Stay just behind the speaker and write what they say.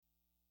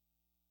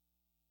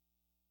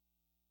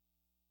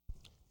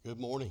Good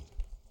morning.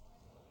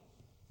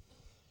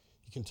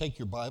 You can take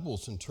your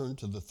Bibles and turn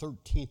to the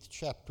 13th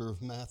chapter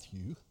of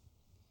Matthew.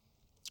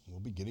 We'll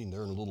be getting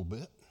there in a little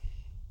bit.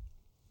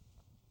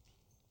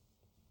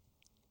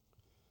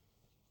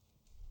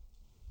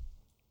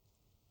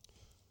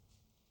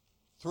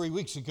 Three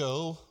weeks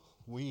ago,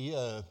 we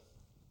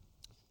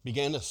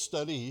began a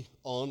study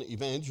on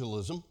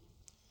evangelism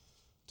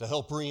to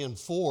help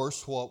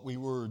reinforce what we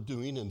were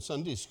doing in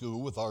Sunday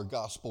school with our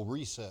Gospel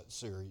Reset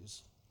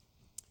series.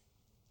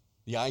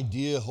 The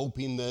idea,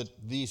 hoping that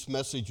these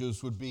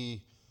messages would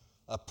be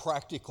a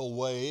practical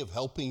way of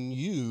helping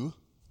you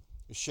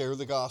share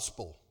the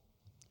gospel,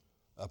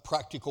 a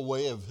practical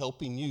way of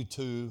helping you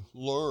to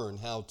learn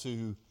how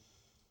to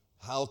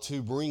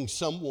bring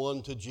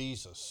someone to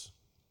Jesus.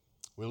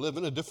 We live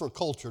in a different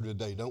culture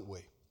today, don't we?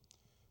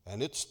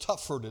 And it's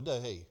tougher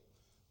today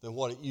than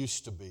what it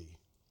used to be.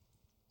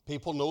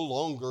 People no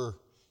longer,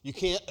 you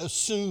can't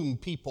assume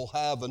people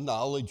have a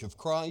knowledge of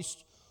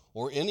Christ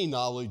or any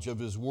knowledge of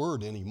His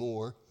Word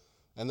anymore,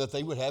 and that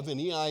they would have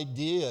any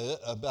idea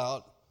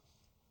about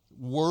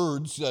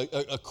words,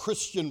 a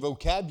Christian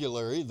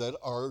vocabulary that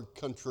our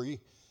country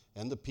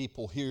and the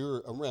people here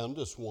around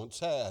us once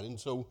had. And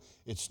so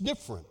it's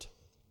different,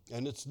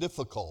 and it's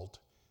difficult.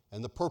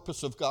 And the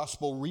purpose of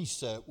Gospel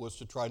Reset was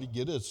to try to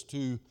get us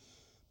to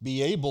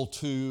be able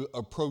to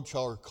approach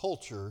our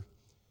culture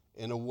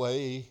in a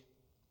way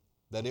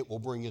that it will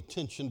bring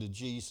attention to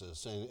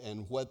Jesus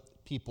and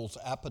whet people's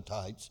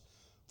appetites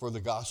for the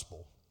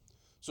gospel.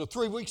 So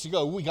 3 weeks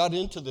ago, we got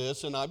into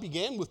this, and I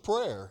began with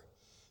prayer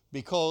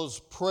because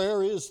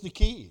prayer is the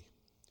key.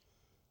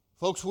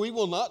 Folks, we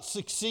will not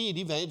succeed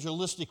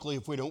evangelistically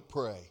if we don't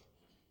pray.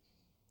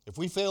 If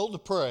we fail to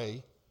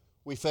pray,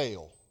 we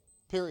fail,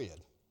 period.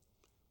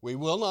 We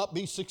will not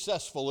be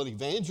successful at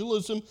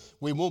evangelism.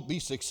 We won't be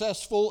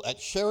successful at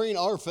sharing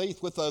our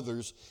faith with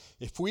others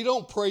if we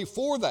don't pray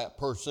for that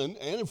person,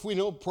 and if we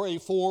don't pray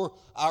for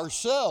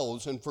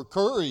ourselves and for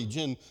courage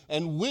and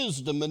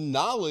wisdom and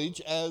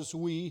knowledge as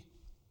we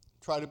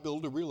try to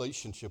build a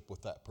relationship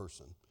with that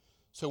person.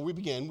 So we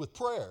began with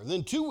prayer.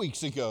 Then 2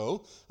 weeks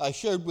ago, I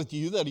shared with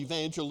you that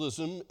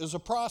evangelism is a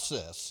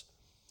process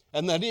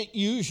and that it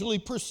usually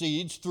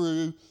proceeds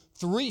through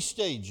 3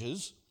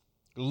 stages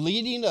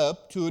leading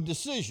up to a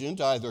decision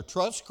to either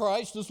trust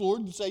Christ as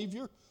Lord and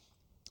Savior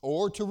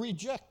or to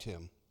reject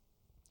Him.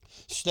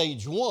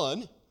 Stage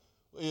 1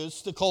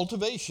 is the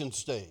cultivation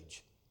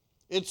stage.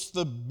 It's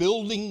the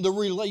building the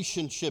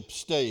relationship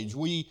stage.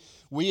 We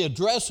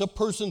address a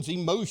person's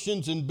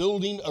emotions in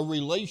building a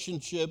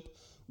relationship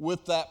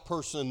with that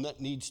person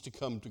that needs to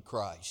come to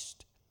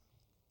Christ.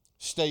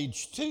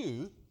 Stage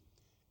 2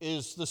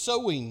 is the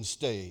sowing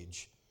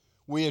stage.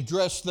 We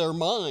address their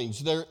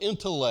minds, their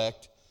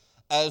intellect,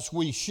 as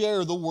we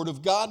share the Word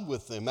of God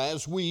with them,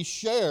 as we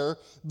share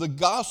the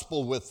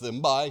gospel with them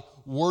by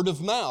word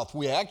of mouth.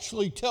 We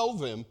actually tell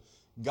them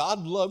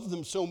God loved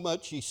them so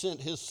much He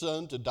sent His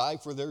Son to die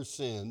for their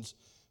sins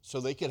so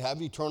they could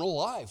have eternal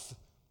life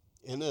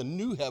in a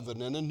new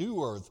heaven and a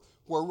new earth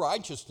where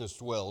righteousness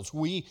dwells.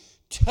 We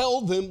tell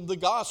them the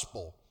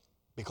gospel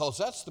because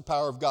that's the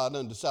power of God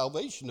unto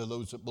salvation to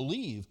those that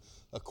believe,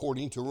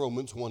 according to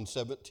Romans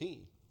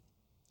 1:17.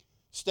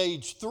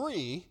 Stage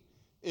 3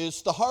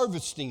 is the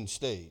harvesting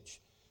stage.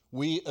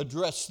 We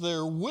address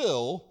their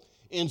will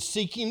in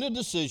seeking a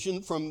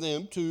decision from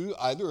them to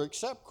either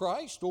accept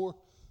Christ or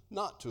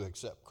not to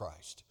accept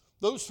Christ.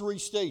 Those 3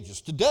 stages.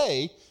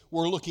 Today,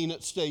 we're looking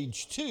at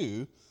stage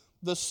 2,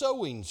 the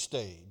sowing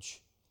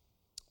stage.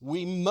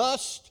 We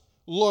must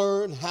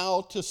learn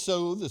how to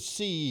sow the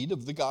seed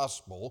of the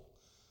gospel,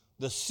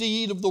 the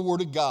seed of the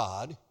Word of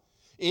God,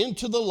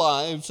 into the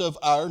lives of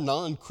our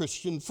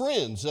non-Christian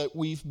friends that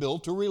we've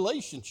built a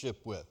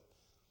relationship with.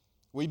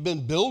 We've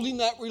been building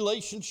that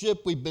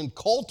relationship. We've been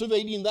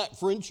cultivating that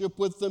friendship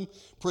with them,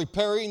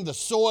 preparing the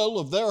soil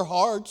of their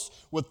hearts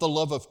with the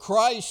love of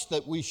Christ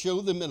that we show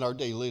them in our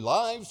daily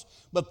lives.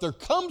 But there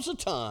comes a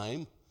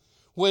time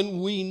when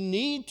we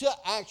need to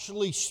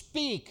actually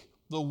speak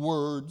the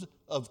word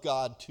of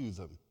God to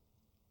them.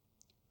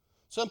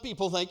 Some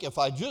people think if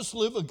I just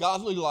live a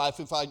godly life,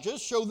 if I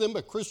just show them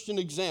a Christian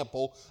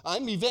example,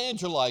 I'm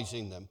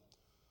evangelizing them.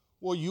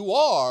 Well, you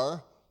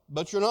are,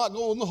 but you're not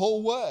going the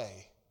whole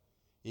way.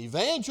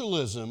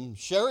 Evangelism,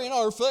 sharing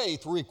our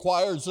faith,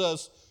 requires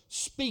us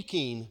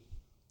speaking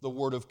the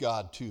Word of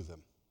God to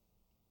them.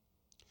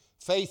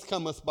 Faith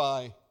cometh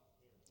by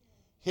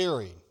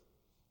hearing,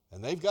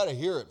 and they've got to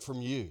hear it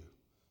from you.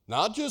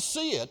 Not just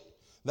see it.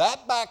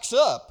 That backs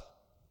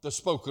up the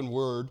spoken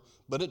word,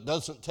 but it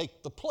doesn't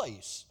take the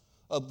place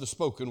of the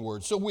spoken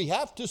word. So we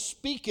have to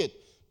speak it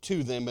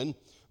to them, and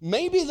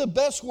maybe the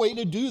best way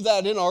to do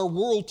that in our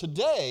world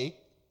today,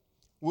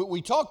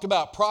 we talked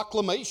about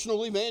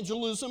proclamational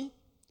evangelism.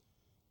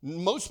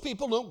 Most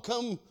people don't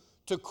come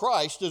to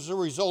Christ as a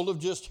result of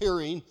just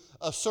hearing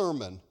a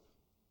sermon,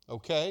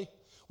 okay?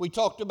 We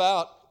talked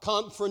about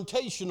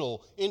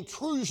confrontational,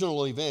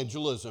 intrusional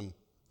evangelism,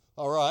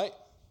 all right?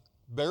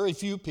 Very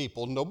few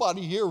people,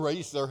 nobody here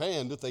raised their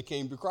hand if they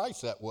came to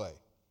Christ that way.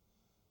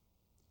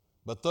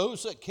 But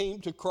those that came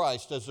to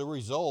Christ as a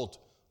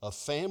result of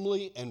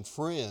family and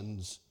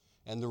friends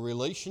and the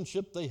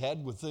relationship they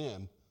had with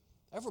them,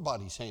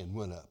 everybody's hand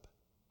went up.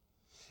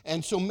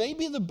 And so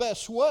maybe the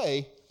best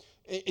way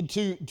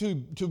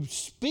to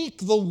speak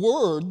the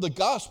word, the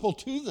gospel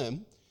to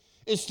them,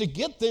 is to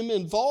get them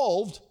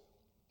involved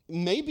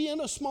maybe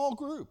in a small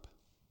group.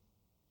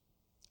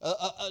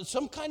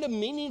 Some kind of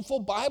meaningful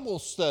Bible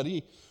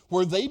study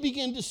where they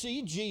begin to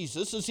see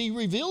Jesus as he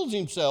reveals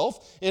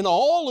himself in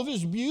all of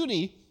his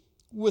beauty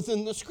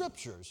within the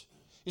scriptures.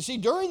 You see,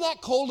 during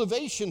that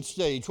cultivation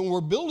stage, when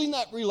we're building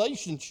that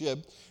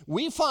relationship,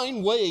 we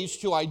find ways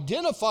to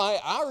identify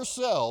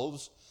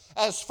ourselves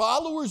as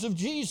followers of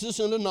Jesus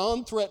in a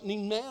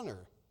non-threatening manner.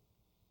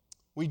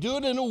 We do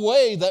it in a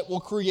way that will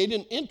create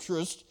an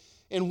interest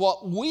in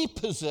what we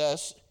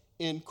possess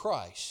in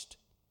Christ.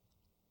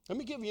 Let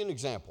me give you an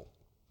example.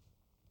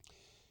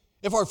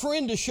 If our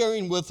friend is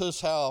sharing with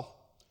us how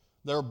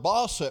their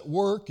boss at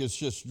work is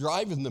just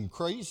driving them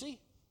crazy,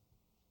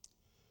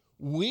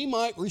 we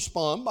might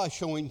respond by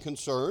showing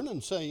concern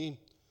and saying,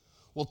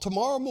 well,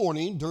 tomorrow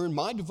morning during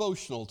my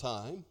devotional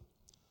time,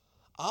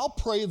 I'll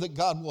pray that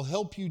God will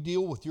help you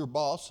deal with your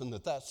boss and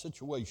that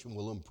situation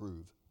will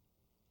improve.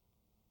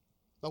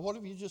 Now, what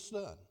have you just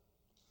done?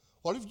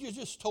 What have you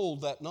just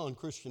told that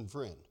non-Christian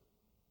friend?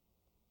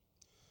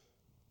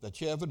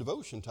 That you have a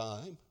devotion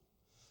time,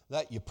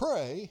 that you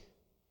pray,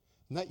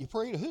 and that you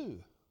pray to who?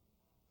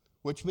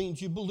 Which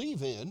means you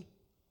believe in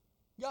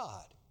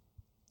God.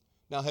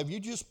 Now, have you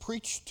just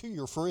preached to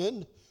your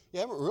friend? You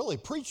haven't really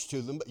preached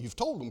to them, but you've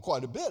told them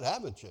quite a bit,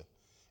 haven't you?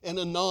 In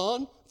a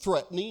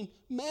non-threatening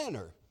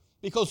manner.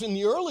 Because in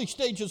the early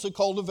stages of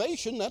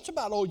cultivation, that's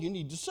about all you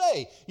need to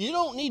say. You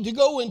don't need to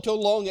go into a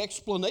long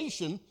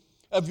explanation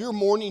of your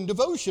morning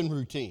devotion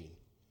routine.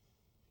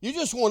 You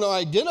just want to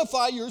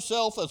identify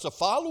yourself as a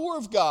follower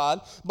of God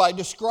by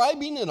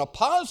describing in a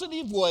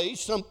positive way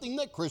something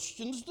that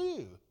Christians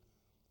do.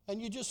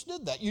 And you just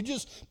did that. You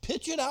just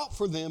pitch it out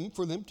for them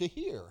to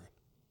hear.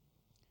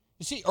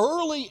 You see,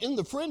 early in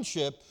the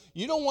friendship,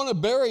 you don't want to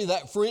bury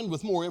that friend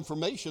with more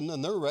information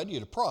than they're ready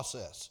to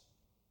process.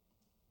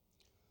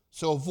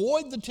 So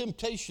avoid the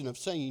temptation of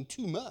saying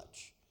too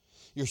much.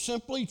 You're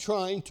simply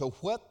trying to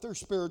whet their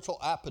spiritual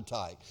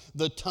appetite.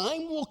 The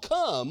time will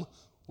come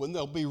when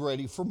they'll be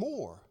ready for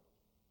more.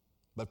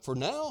 But for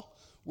now,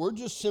 we're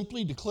just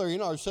simply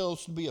declaring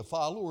ourselves to be a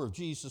follower of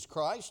Jesus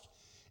Christ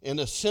in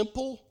a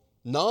simple,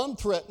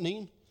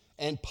 non-threatening,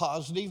 and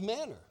positive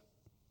manner.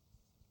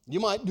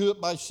 You might do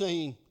it by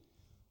saying,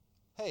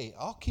 hey,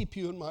 I'll keep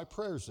you in my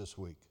prayers this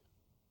week,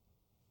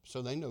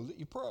 so they know that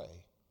you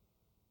pray.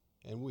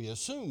 And we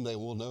assume they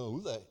will know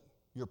that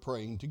you're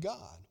praying to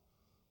God.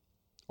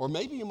 Or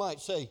maybe you might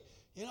say,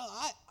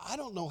 I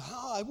don't know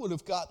how I would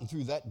have gotten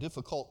through that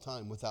difficult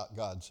time without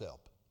God's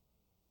help.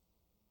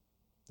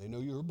 They know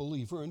you're a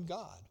believer in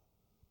God.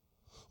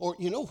 Or,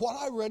 what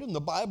I read in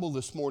the Bible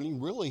this morning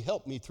really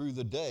helped me through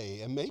the day,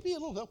 and maybe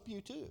it'll help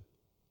you too.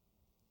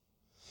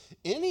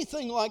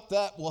 Anything like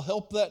that will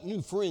help that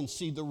new friend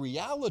see the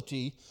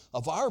reality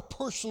of our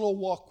personal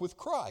walk with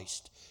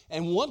Christ.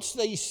 And once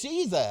they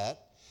see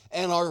that,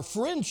 and our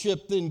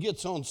friendship then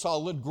gets on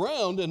solid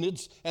ground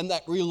and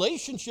that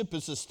relationship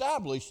is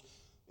established,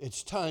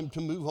 it's time to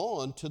move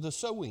on to the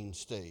sowing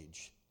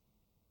stage.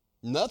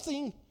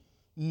 Nothing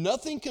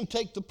can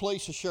take the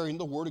place of sharing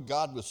the Word of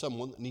God with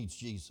someone that needs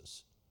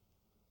Jesus.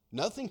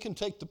 Nothing can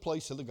take the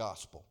place of the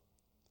gospel.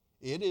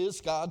 It is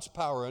God's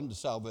power unto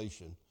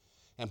salvation.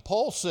 And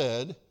Paul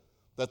said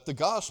that the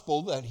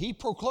gospel that he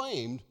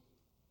proclaimed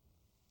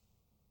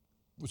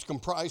was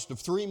comprised of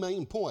three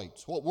main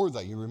points. What were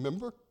they? You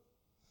remember?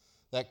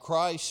 That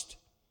Christ,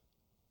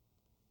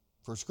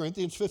 1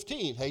 Corinthians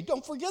 15, hey,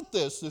 don't forget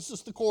this. This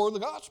is the core of the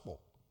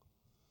gospel.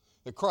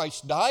 That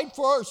Christ died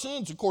for our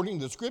sins according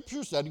to the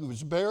Scriptures, that he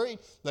was buried,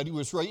 that he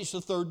was raised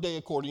the third day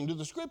according to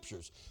the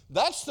Scriptures.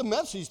 That's the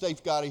message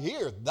they've got to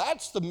hear.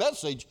 That's the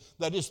message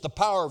that is the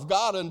power of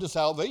God unto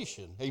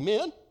salvation.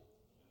 Amen?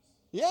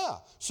 Yeah.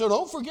 So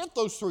don't forget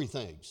those three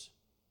things.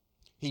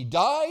 He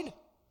died.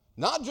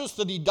 Not just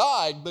that he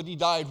died, but he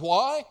died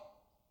why?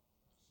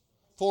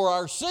 For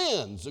our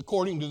sins,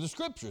 according to the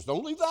Scriptures.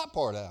 Don't leave that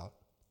part out.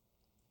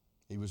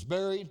 He was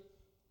buried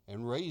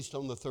and raised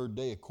on the third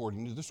day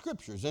according to the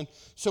Scriptures. And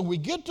so we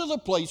get to the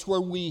place where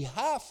we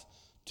have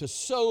to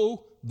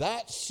sow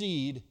that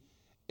seed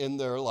in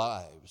their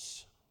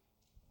lives.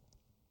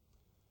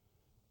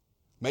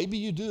 Maybe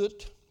you do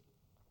it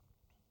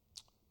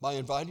by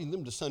inviting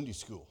them to Sunday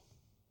school.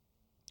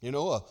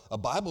 A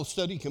Bible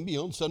study can be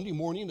on Sunday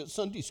morning at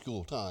Sunday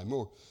school time,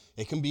 or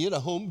it can be at a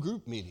home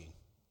group meeting.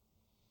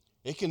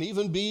 It can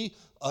even be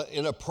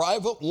in a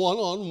private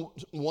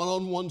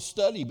one-on-one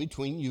study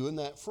between you and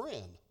that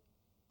friend.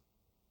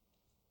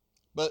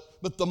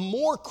 But the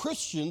more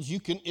Christians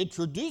you can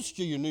introduce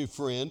to your new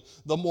friend,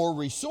 the more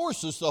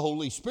resources the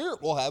Holy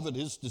Spirit will have at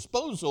his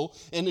disposal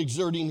in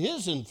exerting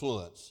his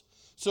influence.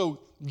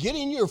 So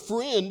getting your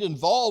friend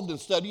involved in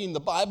studying the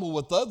Bible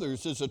with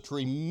others is a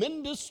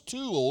tremendous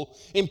tool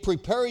in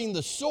preparing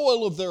the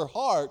soil of their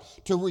heart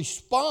to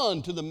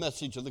respond to the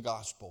message of the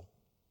gospel.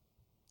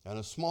 And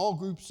a small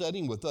group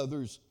setting with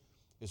others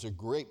is a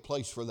great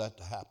place for that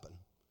to happen.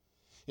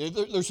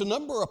 There's a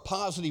number of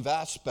positive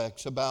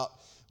aspects about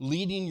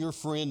leading your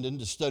friend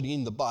into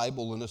studying the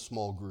Bible in a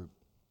small group.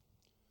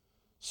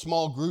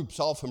 Small groups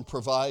often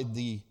provide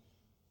the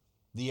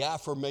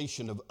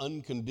affirmation of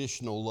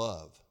unconditional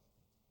love.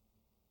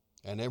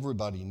 And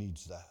everybody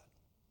needs that.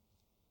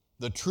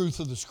 The truth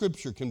of the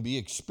Scripture can be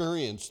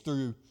experienced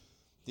through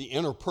the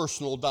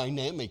interpersonal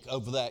dynamic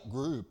of that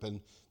group, and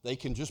they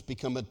can just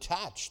become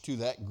attached to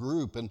that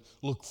group and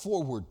look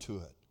forward to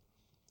it.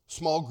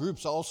 Small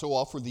groups also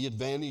offer the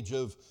advantage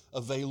of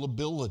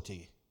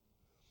availability.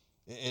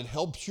 It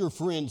helps your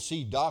friends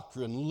see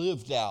doctrine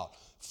lived out,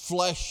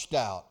 fleshed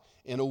out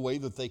in a way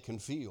that they can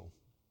feel.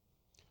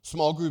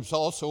 Small groups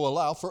also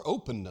allow for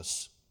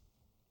openness.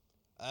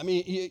 I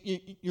mean,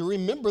 you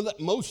remember that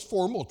most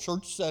formal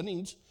church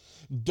settings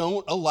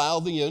don't allow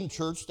the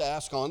unchurched to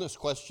ask honest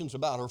questions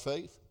about our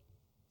faith.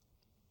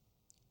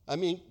 I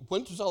mean,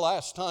 when was the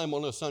last time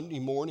on a Sunday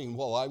morning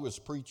while I was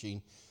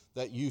preaching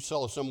that you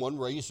saw someone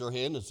raise their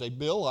hand and say,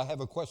 Bill, I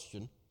have a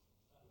question?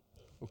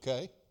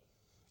 Okay?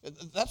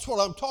 That's what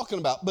I'm talking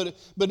about.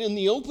 But in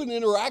the open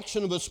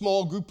interaction of a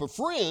small group of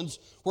friends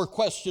where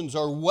questions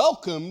are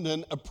welcomed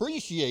and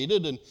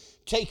appreciated and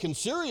taken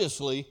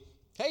seriously,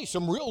 hey,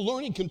 some real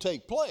learning can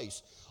take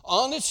place.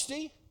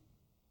 Honesty,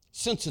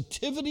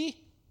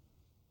 sensitivity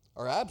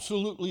are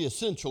absolutely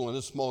essential in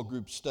a small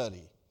group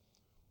study.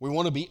 We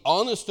want to be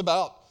honest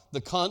about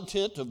the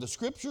content of the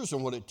Scriptures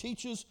and what it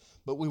teaches,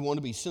 but we want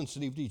to be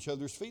sensitive to each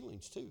other's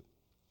feelings too.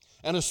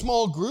 And a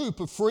small group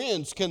of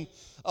friends can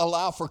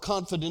allow for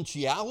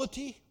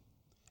confidentiality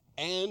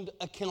and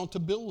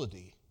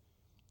accountability.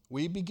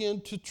 We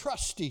begin to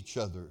trust each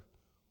other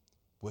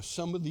with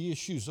some of the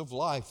issues of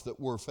life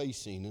that we're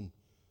facing. And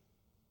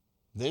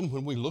then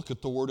when we look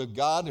at the Word of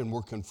God and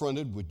we're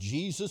confronted with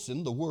Jesus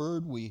in the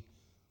Word, we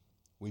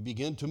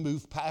begin to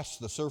move past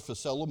the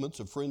surface elements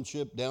of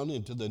friendship down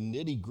into the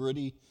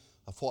nitty-gritty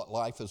of what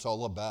life is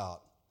all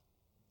about.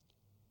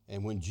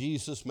 And when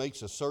Jesus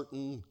makes a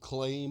certain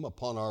claim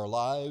upon our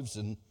lives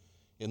and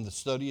in the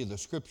study of the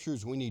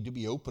Scriptures, we need to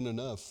be open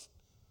enough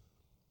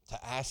to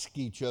ask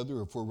each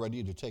other if we're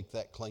ready to take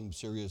that claim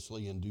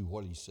seriously and do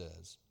what he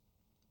says.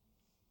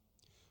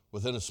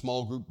 Within a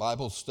small group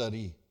Bible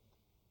study,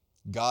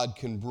 God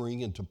can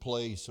bring into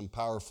play some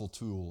powerful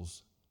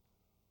tools.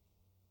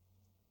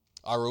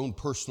 Our own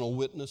personal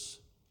witness,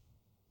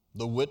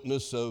 the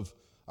witness of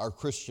our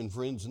Christian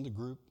friends in the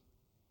group,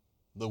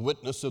 the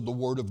witness of the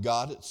Word of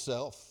God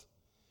itself,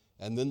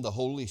 and then the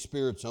Holy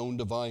Spirit's own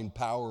divine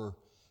power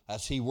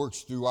as he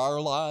works through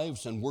our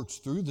lives and works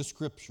through the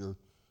Scripture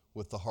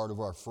with the heart of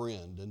our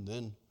friend. And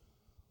then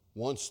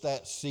once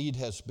that seed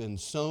has been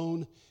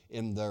sown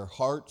in their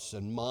hearts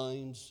and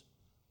minds,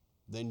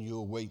 then you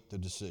await the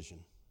decision.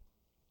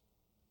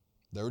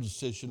 Their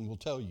decision will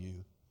tell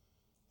you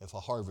if a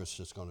harvest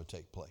is going to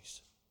take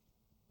place.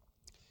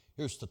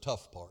 Here's the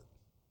tough part.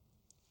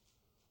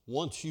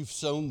 Once you've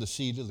sown the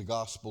seed of the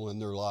gospel in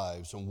their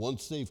lives, and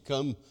once they've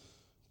come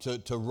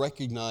to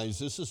recognize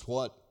this is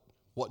what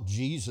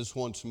Jesus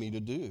wants me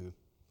to do,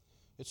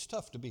 it's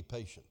tough to be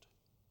patient.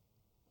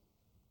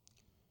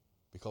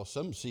 Because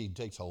some seed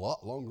takes a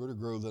lot longer to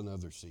grow than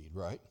other seed,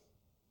 right?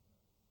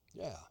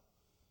 Yeah.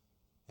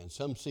 And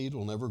some seed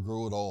will never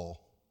grow at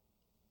all.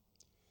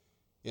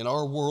 In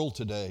our world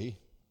today,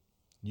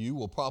 you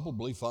will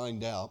probably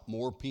find out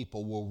more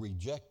people will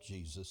reject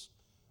Jesus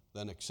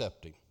than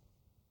accept him.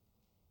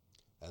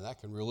 And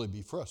that can really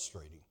be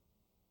frustrating.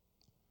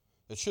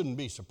 It shouldn't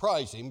be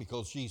surprising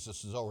because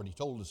Jesus has already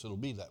told us it'll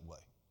be that way.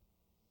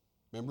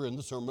 Remember in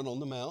the Sermon on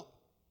the Mount,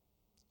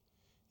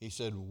 he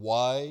said,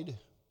 wide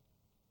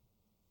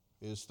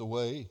is the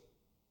way,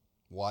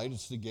 wide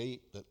is the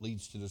gate that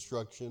leads to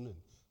destruction, and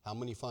how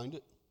many find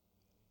it?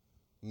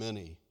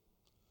 Many.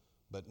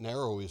 But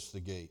narrow is the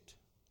gate,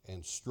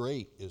 and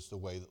straight is the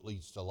way that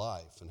leads to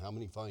life, and how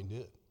many find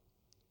it?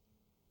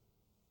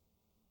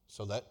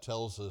 So that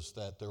tells us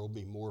that there will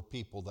be more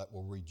people that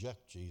will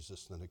reject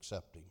Jesus than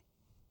accept him.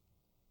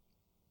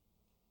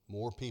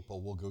 More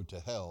people will go to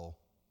hell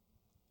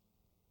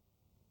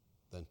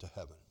than to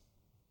heaven.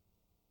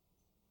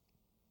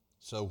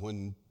 So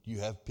when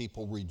you have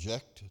people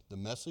reject the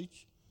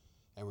message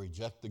and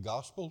reject the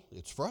gospel,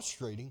 it's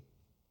frustrating,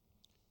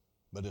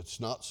 but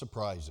it's not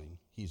surprising.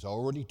 He's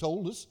already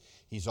told us,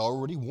 he's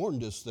already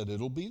warned us that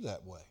it'll be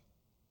that way.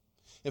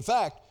 In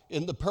fact,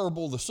 in the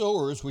parable of the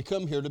sowers, we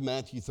come here to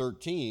Matthew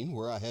 13,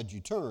 where I had you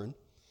turn.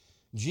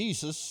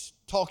 Jesus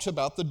talks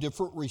about the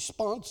different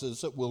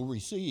responses that we'll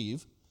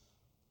receive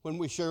when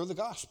we share the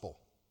gospel.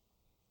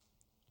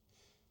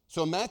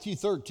 So in Matthew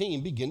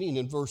 13, beginning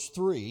in verse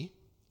 3,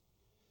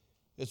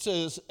 it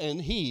says,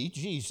 and he,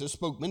 Jesus,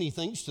 spoke many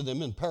things to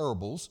them in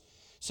parables,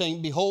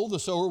 saying, behold, the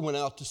sower went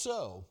out to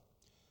sow.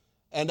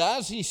 And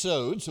as he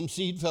sowed, some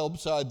seed fell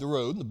beside the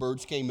road, and the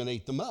birds came and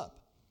ate them up.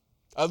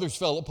 Others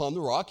fell upon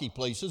the rocky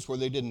places where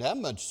they didn't have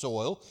much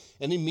soil,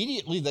 and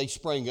immediately they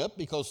sprang up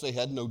because they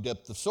had no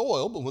depth of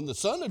soil. But when the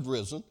sun had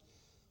risen,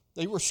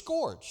 they were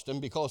scorched,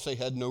 and because they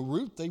had no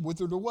root, they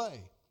withered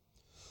away.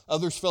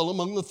 Others fell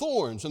among the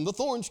thorns, and the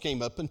thorns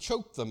came up and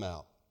choked them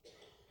out.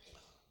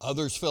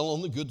 Others fell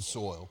on the good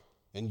soil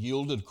and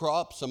yielded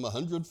crops, some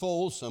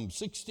 100-fold, some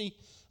 60,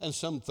 and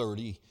some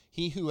 30.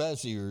 He who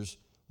has ears,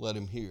 let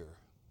him hear.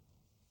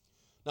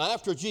 Now,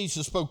 after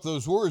Jesus spoke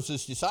those words,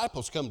 his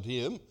disciples come to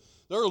him.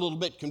 They're a little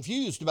bit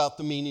confused about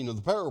the meaning of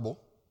the parable,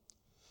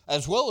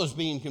 as well as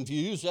being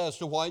confused as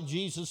to why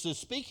Jesus is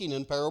speaking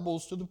in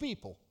parables to the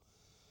people.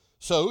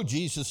 So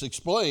Jesus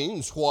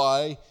explains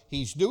why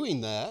he's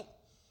doing that,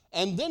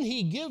 and then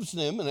he gives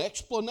them an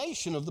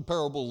explanation of the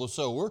parable of the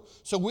sower,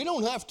 so we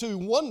don't have to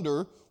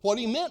wonder what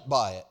he meant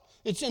by it.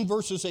 It's in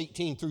verses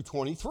 18 through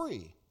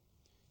 23.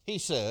 He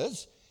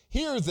says,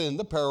 "Hear then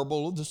the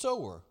parable of the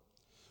sower.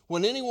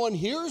 When anyone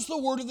hears the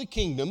word of the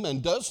kingdom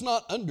and does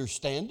not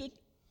understand it,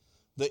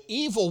 the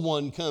evil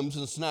one comes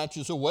and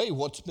snatches away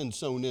what's been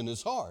sown in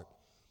his heart.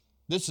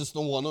 This is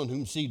the one on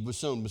whom seed was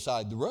sown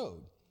beside the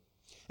road.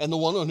 And the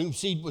one on whom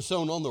seed was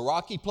sown on the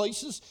rocky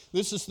places,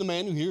 this is the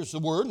man who hears the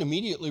word and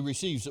immediately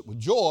receives it with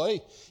joy,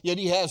 yet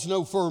he has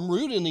no firm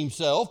root in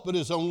himself, but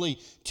is only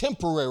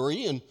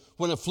temporary. And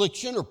when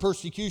affliction or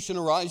persecution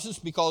arises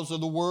because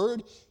of the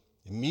word,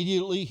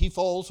 immediately he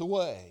falls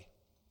away.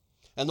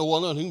 And the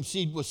one on whom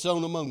seed was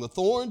sown among the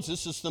thorns,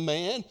 this is the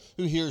man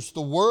who hears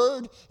the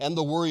word, and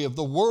the worry of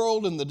the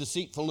world and the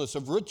deceitfulness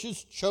of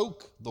riches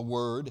choke the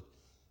word,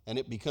 and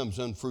it becomes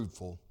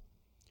unfruitful.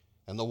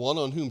 And the one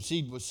on whom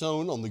seed was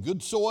sown on the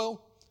good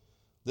soil,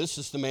 this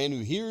is the man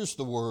who hears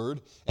the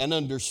word and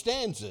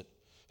understands it,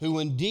 who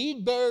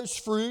indeed bears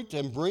fruit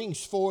and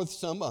brings forth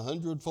some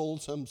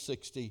 100-fold, some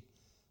 60,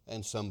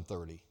 and some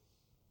 30.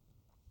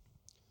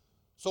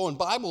 So in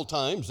Bible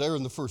times, there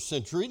in the first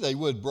century, they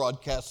would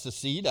broadcast the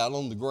seed out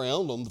on the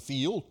ground, on the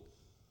field,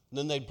 and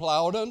then they'd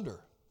plow it under.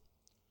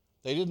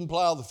 They didn't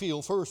plow the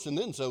field first and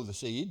then sow the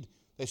seed.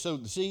 They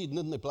sowed the seed and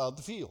then they plowed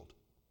the field.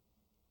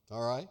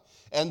 All right?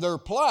 And their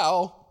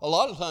plow, a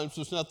lot of times,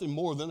 was nothing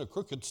more than a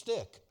crooked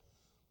stick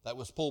that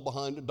was pulled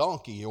behind a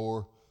donkey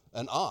or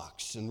an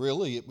ox, and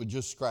really it would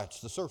just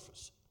scratch the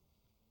surface.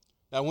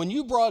 Now, when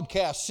you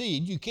broadcast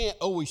seed, you can't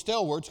always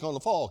tell where it's going to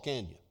fall,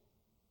 can you?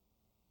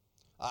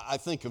 I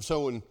think of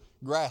sowing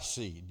grass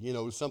seed,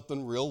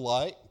 something real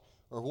light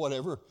or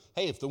whatever.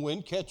 Hey, if the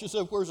wind catches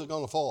it, where's it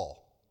going to fall?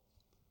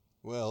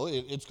 Well,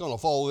 it's going to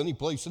fall any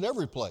place and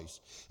every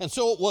place. And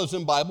so it was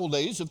in Bible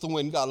days. If the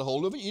wind got a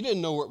hold of it, you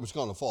didn't know where it was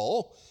going to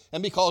fall.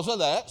 And because of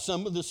that,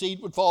 some of the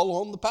seed would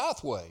fall on the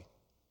pathway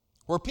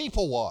where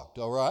people walked,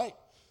 all right,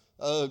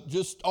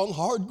 just on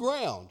hard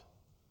ground.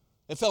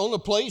 It fell in a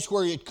place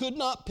where it could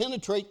not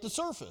penetrate the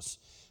surface.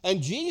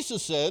 And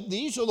Jesus said,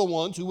 these are the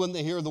ones who, when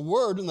they hear the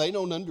word and they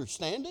don't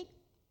understand it,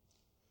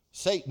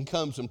 Satan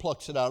comes and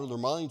plucks it out of their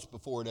minds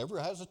before it ever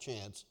has a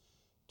chance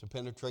to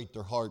penetrate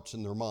their hearts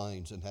and their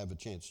minds and have a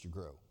chance to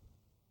grow.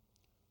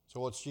 So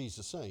what's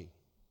Jesus saying?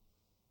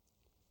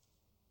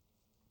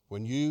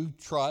 When you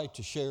try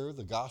to share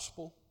the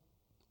gospel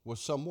with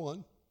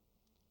someone,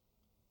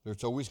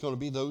 there's always going to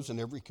be those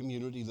in every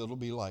community that'll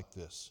be like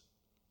this.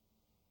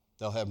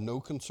 They'll have no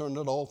concern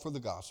at all for the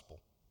gospel.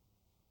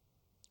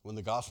 When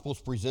the gospel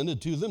is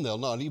presented to them, they'll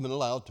not even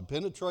allow it to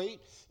penetrate,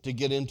 to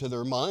get into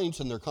their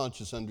minds and their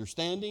conscious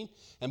understanding.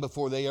 And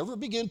before they ever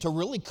begin to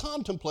really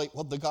contemplate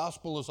what the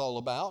gospel is all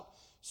about,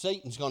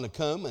 Satan's going to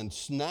come and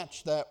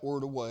snatch that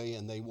word away,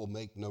 and they will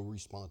make no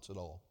response at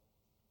all.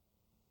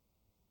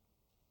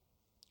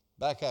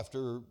 Right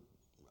after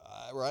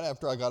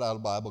I got out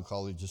of Bible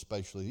college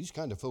especially, these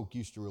kind of folk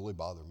used to really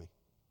bother me.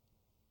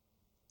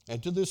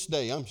 And to this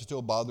day, I'm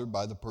still bothered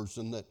by the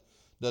person that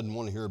doesn't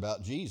want to hear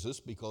about Jesus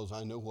because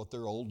I know what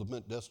their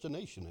ultimate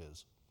destination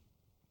is.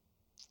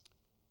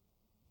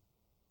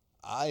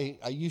 I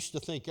used to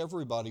think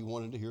everybody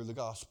wanted to hear the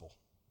gospel.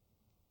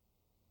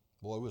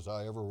 Boy, was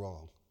I ever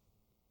wrong.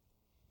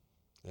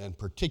 And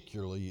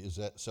particularly is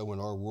that so in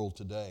our world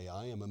today.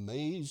 I am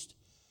amazed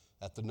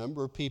at the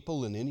number of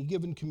people in any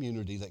given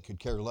community that could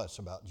care less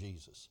about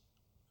Jesus.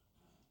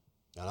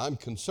 And I'm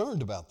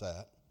concerned about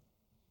that,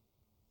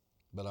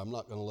 but I'm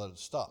not going to let it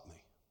stop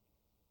me.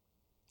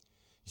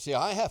 You see,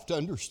 I have to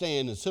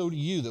understand, and so do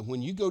you, that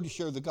when you go to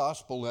share the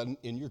gospel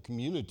in your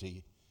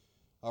community,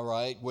 all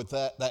right, with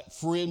that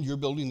friend you're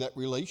building that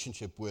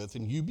relationship with,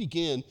 and you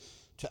begin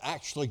to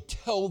actually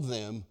tell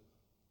them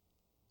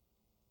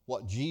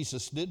what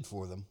Jesus did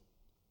for them,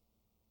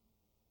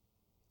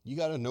 you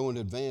got to know in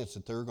advance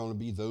that there are going to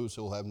be those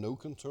who will have no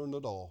concern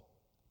at all,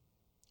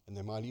 and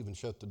they might even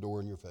shut the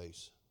door in your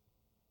face.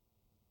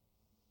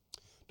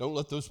 Don't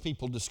let those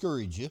people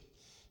discourage you.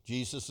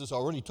 Jesus has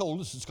already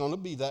told us it's going to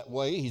be that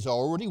way. He's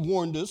already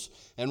warned us.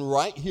 And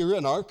right here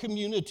in our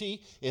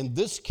community, in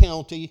this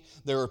county,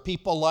 there are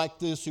people like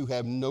this who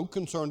have no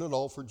concern at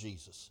all for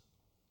Jesus.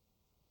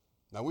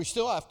 Now, we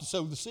still have to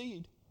sow the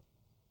seed.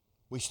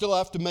 We still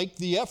have to make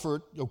the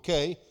effort,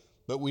 okay,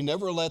 but we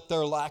never let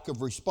their lack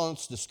of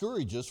response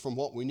discourage us from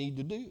what we need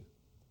to do.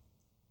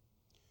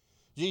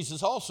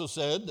 Jesus also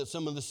said that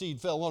some of the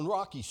seed fell on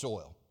rocky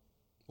soil.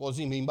 What does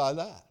he mean by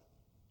that?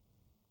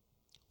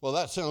 Well,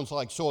 that sounds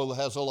like soil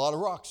that has a lot of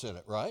rocks in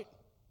it, right?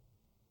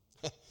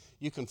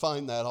 You can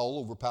find that all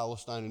over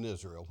Palestine and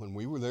Israel. When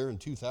we were there in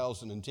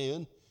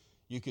 2010,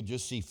 you could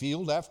just see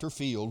field after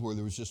field where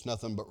there was just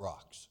nothing but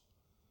rocks.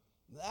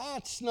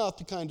 That's not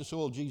the kind of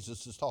soil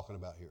Jesus is talking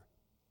about here.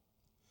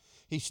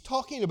 He's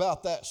talking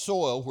about that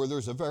soil where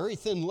there's a very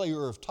thin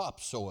layer of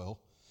topsoil,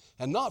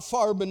 and not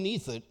far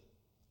beneath it,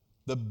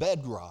 the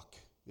bedrock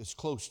is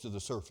close to the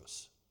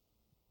surface.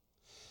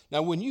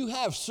 Now, when you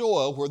have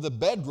soil where the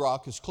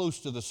bedrock is close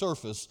to the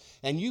surface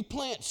and you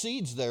plant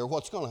seeds there,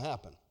 what's going to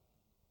happen?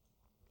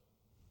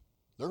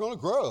 They're going to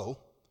grow.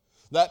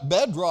 That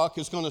bedrock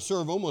is going to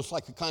serve almost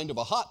like a kind of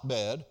a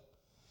hotbed,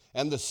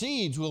 and the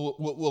seeds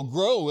will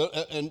grow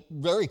and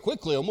very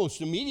quickly,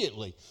 almost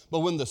immediately.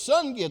 But when the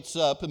sun gets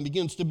up and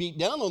begins to beat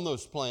down on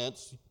those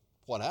plants,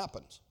 what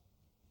happens?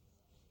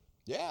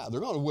 Yeah,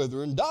 they're going to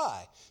wither and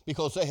die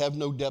because they have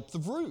no depth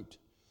of root.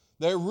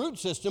 Their root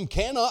system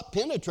cannot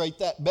penetrate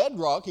that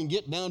bedrock and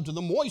get down to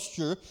the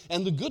moisture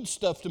and the good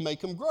stuff to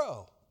make them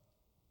grow.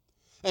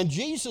 And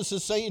Jesus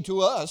is saying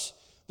to us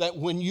that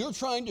when you're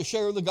trying to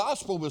share the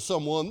gospel with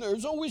someone,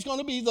 there's always going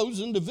to be those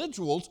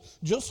individuals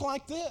just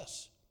like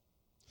this.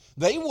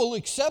 They will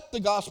accept the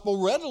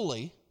gospel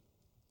readily,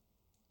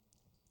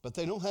 but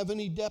they don't have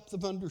any depth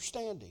of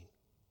understanding.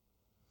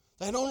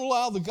 They don't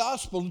allow the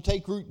gospel to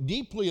take root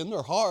deeply in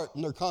their heart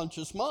and their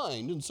conscious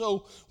mind. And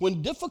so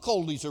when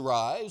difficulties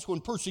arise, when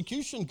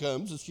persecution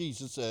comes, as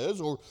Jesus says,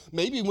 or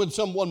maybe when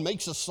someone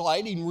makes a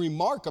slighting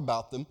remark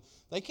about them,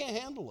 they can't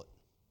handle it.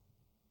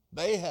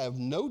 They have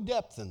no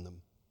depth in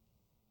them.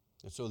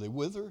 And so they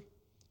wither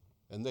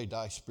and they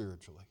die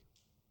spiritually.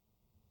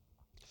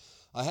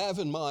 I have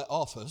in my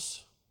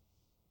office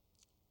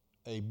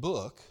a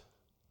book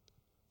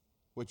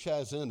which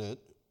has in it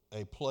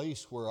a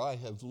place where I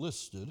have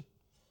listed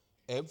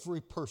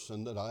every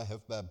person that I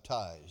have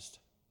baptized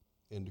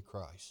into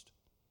Christ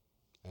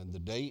and the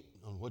date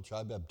on which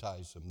I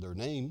baptized them, their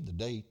name, the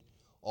date,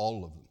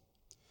 all of them.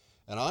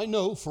 And I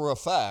know for a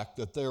fact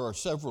that there are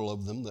several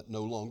of them that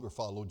no longer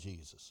follow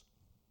Jesus.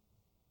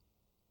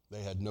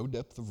 They had no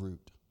depth of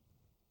root.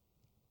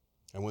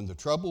 And when the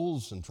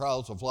troubles and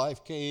trials of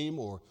life came,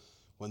 or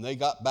when they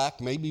got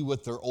back maybe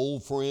with their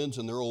old friends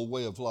and their old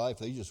way of life,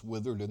 they just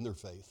withered in their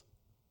faith.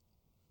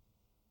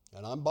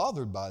 And I'm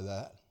bothered by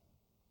that.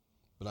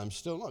 But I'm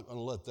still not going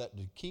to let that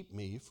keep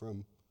me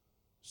from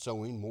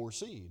sowing more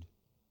seed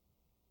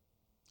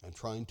and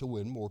trying to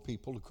win more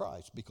people to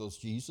Christ, because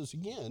Jesus,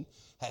 again,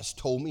 has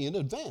told me in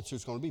advance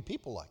there's going to be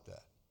people like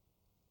that.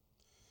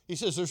 He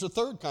says there's a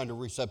third kind of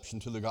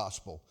reception to the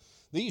gospel.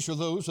 These are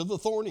those of the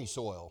thorny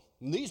soil.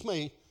 And these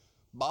may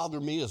bother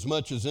me as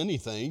much as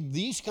anything.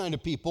 These kind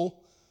of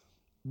people,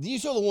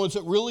 these are the ones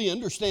that really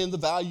understand the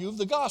value of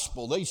the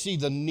gospel. They see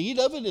the need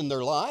of it in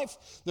their life.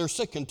 They're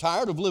sick and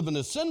tired of living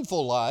a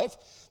sinful life.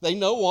 They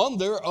know on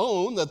their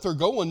own that they're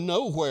going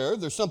nowhere.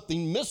 There's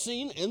something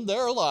missing in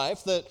their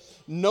life that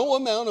no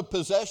amount of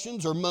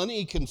possessions or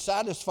money can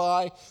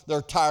satisfy.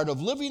 They're tired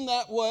of living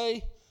that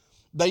way.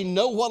 They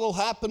know what will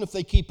happen if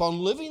they keep on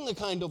living the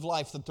kind of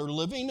life that they're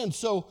living. And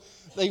so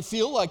they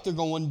feel like they're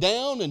going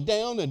down and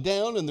down and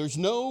down, and there's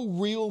no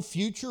real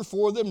future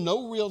for them,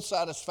 no real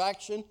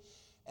satisfaction.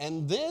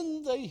 And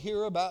then they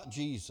hear about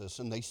Jesus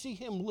and they see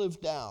him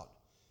lived out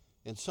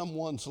in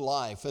someone's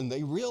life, and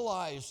they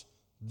realize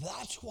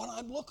that's what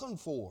I'm looking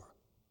for.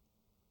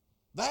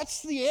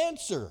 That's the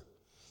answer.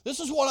 This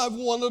is what I've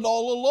wanted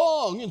all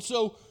along. And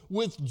so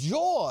with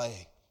joy,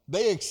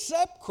 they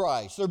accept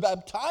Christ. They're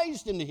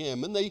baptized into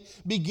him, and they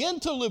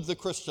begin to live the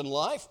Christian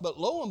life. But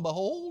lo and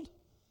behold,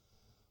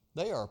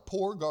 they are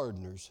poor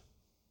gardeners,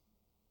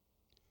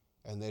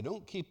 and they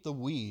don't keep the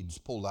weeds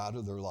pulled out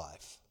of their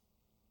life.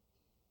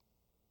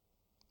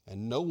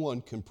 And no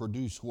one can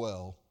produce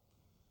well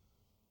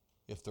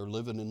if they're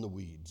living in the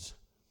weeds.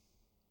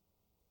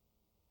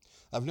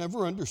 I've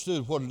never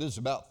understood what it is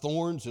about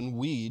thorns and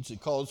weeds that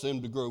cause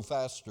them to grow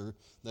faster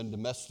than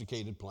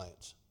domesticated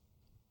plants.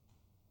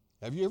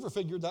 Have you ever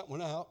figured that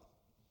one out?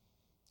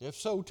 If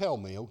so, tell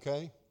me,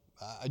 okay?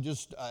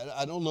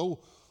 I don't know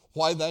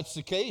why that's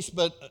the case,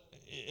 but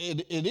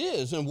it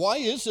is. And why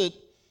is it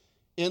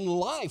in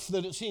life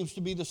that it seems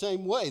to be the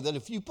same way? That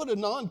if you put a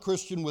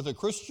non-Christian with a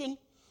Christian,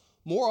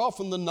 more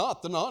often than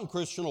not, the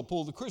non-Christian will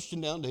pull the Christian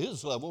down to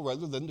his level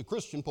rather than the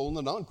Christian pulling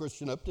the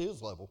non-Christian up to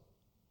his level.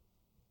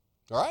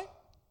 All right?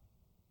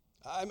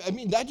 I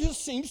mean, that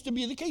just seems to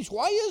be the case.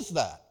 Why is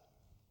that?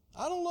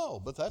 I don't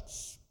know, but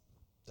that's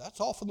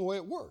often the way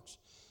it works.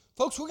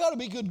 Folks, we got to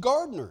be good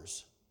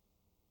gardeners.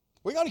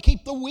 We got to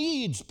keep the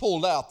weeds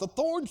pulled out, the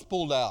thorns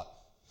pulled out.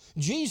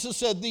 Jesus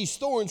said these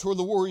thorns were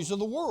the worries of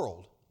the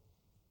world.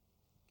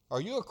 Are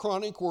you a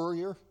chronic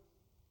worrier?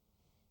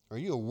 Are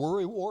you a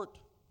worrywart?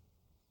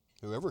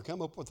 Whoever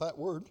come up with that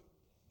word?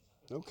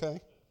 Okay.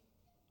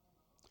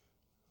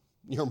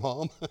 Your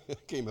mom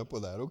came up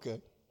with that,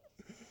 okay.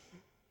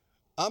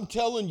 I'm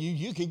telling you,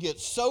 you can get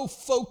so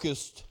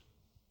focused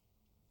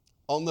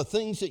on the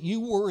things that you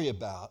worry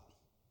about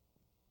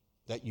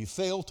that you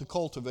fail to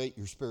cultivate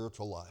your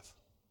spiritual life.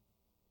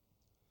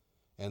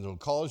 And it'll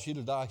cause you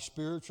to die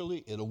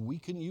spiritually. It'll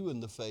weaken you in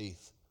the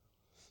faith.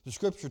 The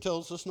scripture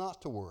tells us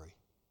not to worry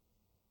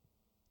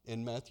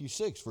in Matthew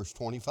 6, verse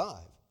 25.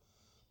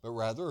 But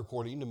rather,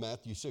 according to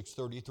Matthew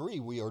 6:33,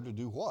 we are to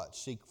do what?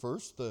 Seek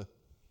first the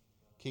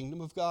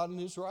kingdom of God and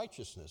his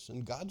righteousness,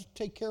 and God will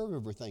take care of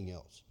everything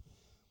else.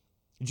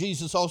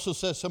 Jesus also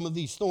says some of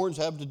these thorns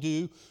have to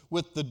do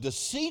with the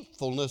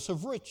deceitfulness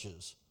of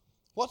riches.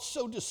 What's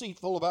so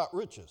deceitful about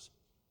riches?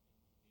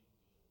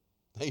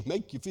 They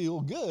make you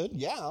feel good,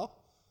 yeah.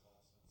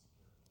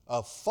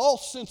 A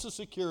false sense of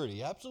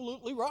security,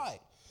 absolutely right.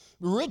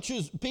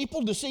 Riches,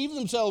 people deceive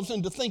themselves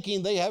into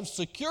thinking they have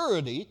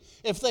security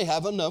if they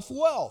have enough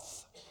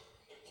wealth.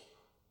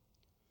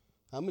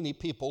 How many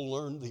people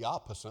learned the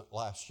opposite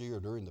last year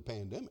during the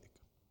pandemic?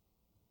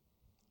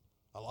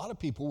 A lot of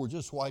people were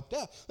just wiped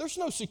out. There's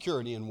no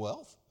security in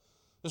wealth.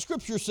 The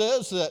scripture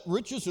says that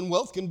riches and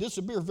wealth can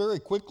disappear very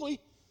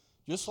quickly,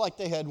 just like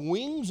they had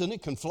wings and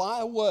it can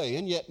fly away.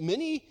 And yet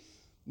many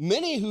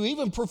who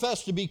even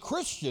profess to be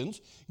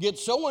Christians get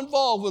so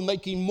involved with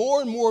making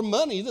more and more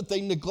money that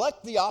they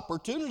neglect the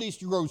opportunities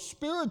to grow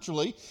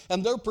spiritually,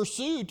 and their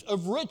pursuit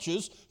of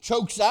riches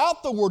chokes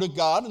out the word of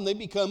God, and they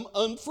become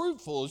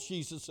unfruitful, as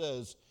Jesus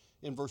says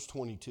in verse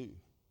 22.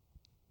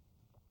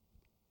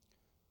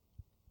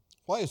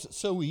 Why is it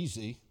so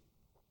easy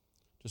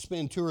to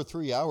spend 2 or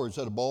 3 hours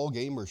at a ball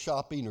game or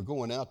shopping or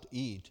going out to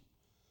eat,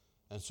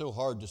 and so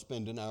hard to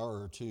spend an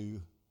hour or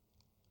two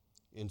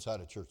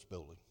inside a church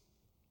building?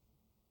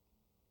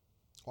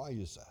 Why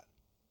is that?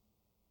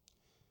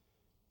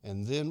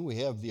 And then we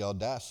have the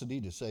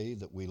audacity to say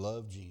that we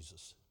love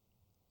Jesus.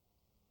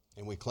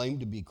 And we claim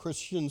to be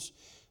Christians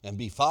and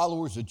be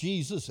followers of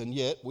Jesus, and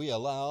yet we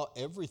allow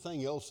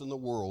everything else in the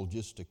world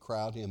just to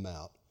crowd him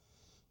out.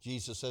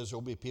 Jesus says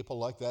there'll be people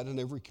like that in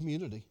every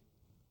community.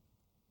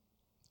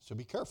 So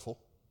be careful.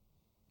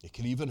 It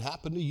can even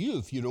happen to you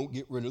if you don't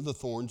get rid of the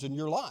thorns in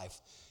your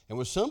life. And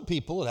with some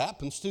people, it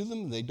happens to them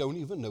and they don't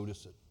even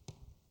notice it.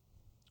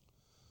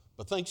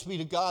 But thanks be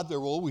to God,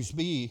 there will always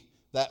be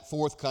that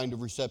fourth kind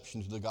of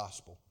reception to the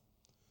gospel.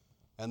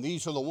 And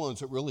these are the ones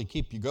that really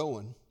keep you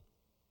going.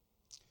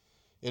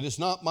 It is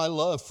not my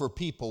love for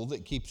people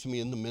that keeps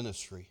me in the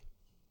ministry.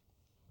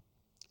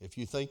 If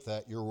you think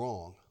that, you're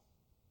wrong.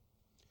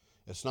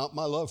 It's not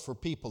my love for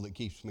people that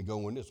keeps me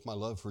going. It's my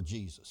love for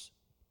Jesus.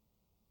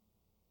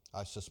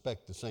 I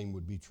suspect the same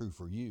would be true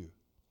for you.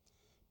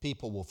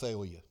 People will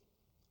fail you.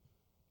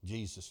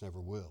 Jesus never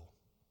will.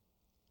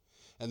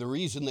 And the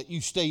reason that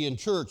you stay in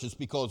church is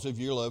because of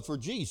your love for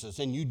Jesus.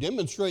 And you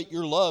demonstrate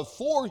your love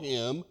for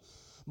him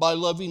by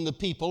loving the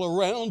people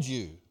around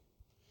you.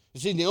 You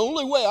see, the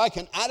only way I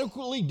can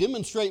adequately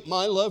demonstrate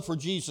my love for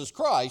Jesus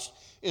Christ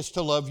is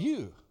to love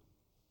you.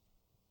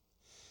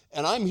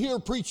 And I'm here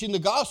preaching the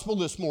gospel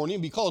this morning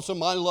because of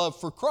my love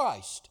for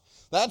Christ.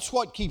 That's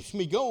what keeps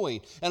me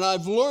going. And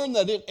I've learned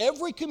that in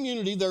every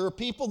community there are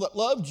people that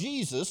love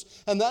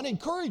Jesus, and that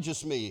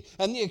encourages me.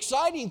 And the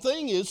exciting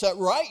thing is that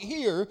right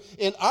here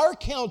in our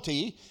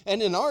county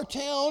and in our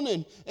town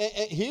and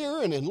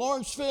here and in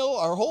Lawrenceville,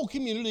 our whole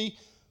community,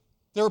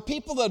 there are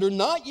people that are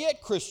not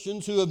yet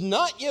Christians who have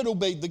not yet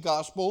obeyed the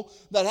gospel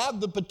that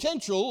have the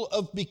potential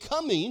of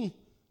becoming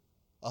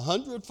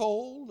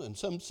 100-fold and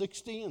some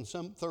 60 and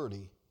some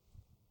 30,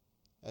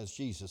 as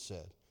Jesus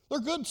said.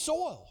 They're good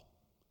soil.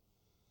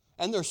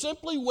 And they're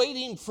simply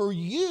waiting for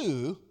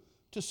you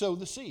to sow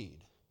the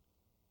seed.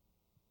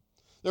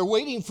 They're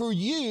waiting for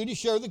you to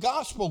share the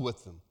gospel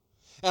with them.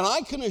 And I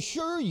can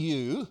assure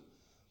you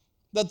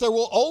that there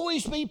will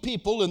always be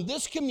people in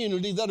this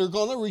community that are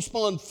going to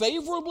respond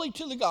favorably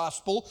to the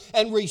gospel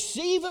and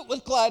receive it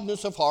with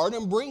gladness of heart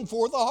and bring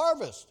forth a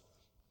harvest.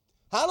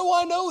 How do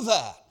I know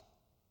that?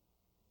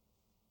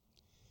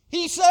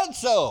 He said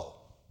so.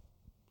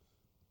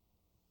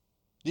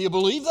 Do you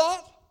believe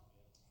that?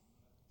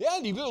 Yeah,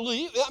 do you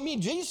believe? I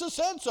mean, Jesus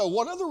said so.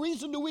 What other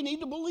reason do we need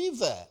to believe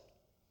that?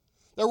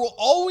 There will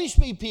always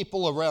be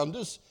people around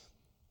us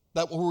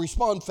that will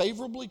respond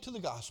favorably to the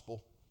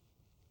gospel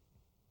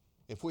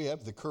if we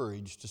have the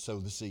courage to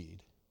sow the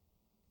seed.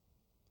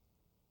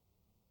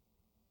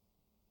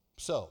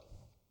 So,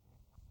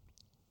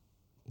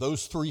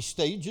 those 3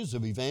 stages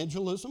of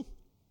evangelism: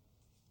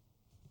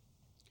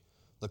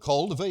 the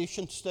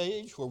cultivation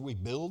stage, where we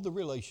build the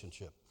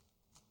relationship.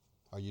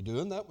 Are you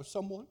doing that with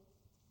someone?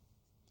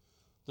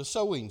 The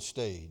sowing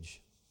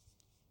stage,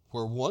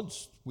 where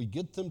once we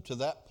get them to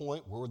that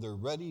point where they're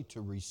ready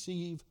to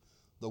receive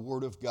the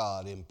Word of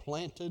God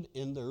implanted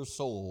in their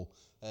soul,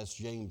 as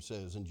James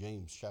says in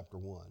James chapter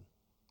 1.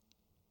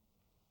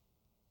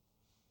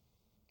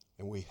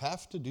 And we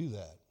have to do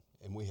that,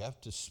 and we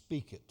have to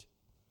speak it.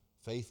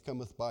 Faith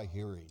cometh by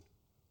hearing.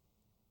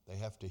 They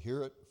have to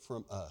hear it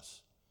from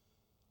us.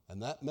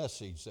 And that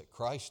message that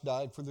Christ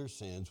died for their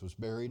sins, was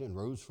buried, and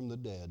rose from the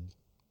dead,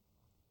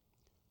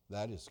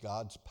 that is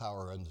God's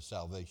power unto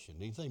salvation.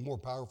 Anything more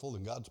powerful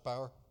than God's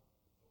power?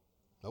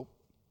 Nope.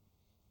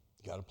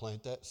 You got to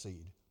plant that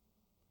seed.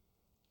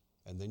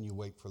 And then you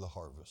wait for the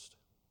harvest.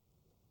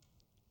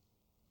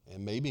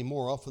 And maybe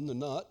more often than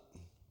not,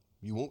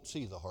 you won't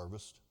see the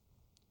harvest,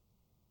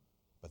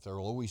 but there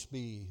will always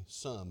be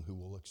some who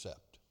will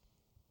accept.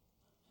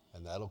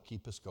 And that'll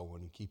keep us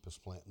going and keep us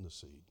planting the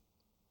seed.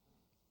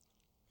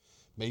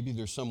 Maybe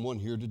there's someone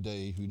here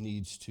today who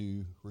needs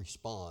to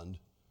respond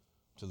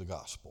to the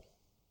gospel.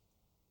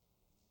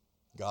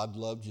 God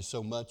loved you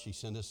so much, he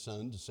sent his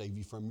son to save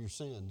you from your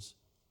sins.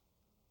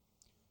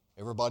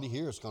 Everybody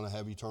here is going to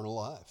have eternal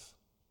life.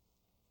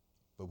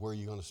 But where are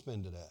you going to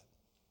spend it at?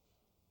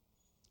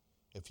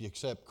 If you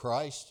accept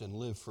Christ and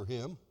live for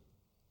him,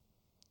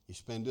 you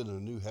spend it in a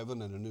new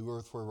heaven and a new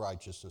earth where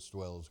righteousness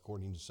dwells,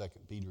 according to 2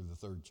 Peter, the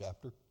 3rd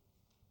chapter.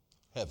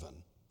 Heaven.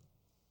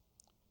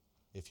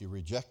 If you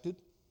reject it,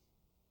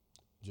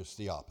 just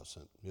the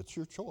opposite. It's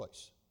your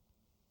choice.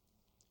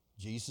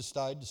 Jesus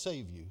died to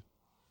save you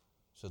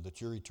so that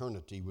your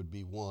eternity would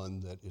be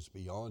one that is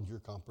beyond your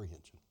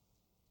comprehension.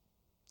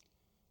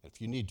 If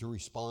you need to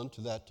respond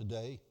to that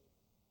today,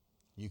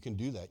 you can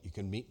do that. You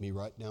can meet me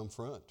right down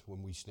front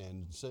when we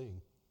stand and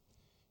sing.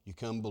 You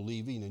come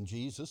believing in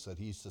Jesus, that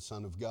he's the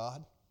Son of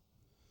God.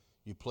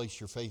 You place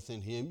your faith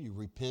in him. You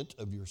repent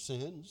of your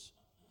sins.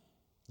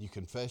 You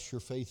confess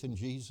your faith in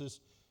Jesus.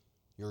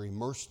 You're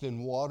immersed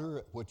in water,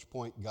 at which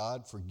point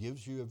God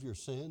forgives you of your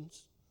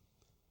sins.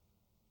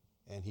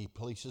 And he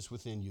places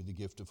within you the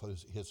gift of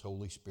his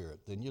Holy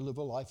Spirit. Then you live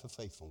a life of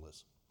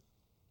faithfulness.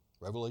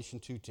 Revelation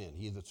 2:10,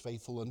 he that's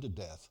faithful unto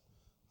death,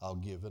 I'll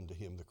give unto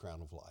him the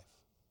crown of life.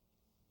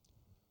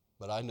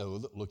 But I know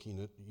that looking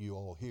at you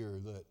all here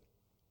that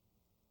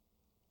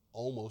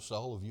almost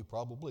all of you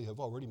probably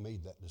have already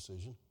made that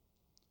decision.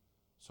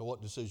 So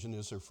what decision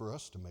is there for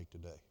us to make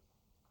today?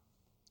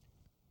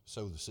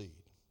 Sow the seed.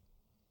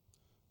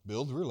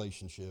 Build the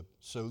relationship,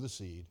 sow the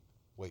seed,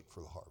 wait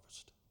for the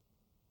harvest.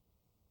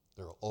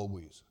 There will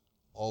always,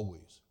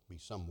 always be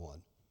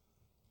someone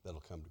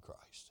that'll come to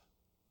Christ.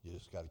 You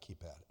just got to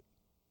keep at it.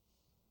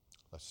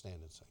 Let's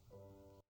stand and sing.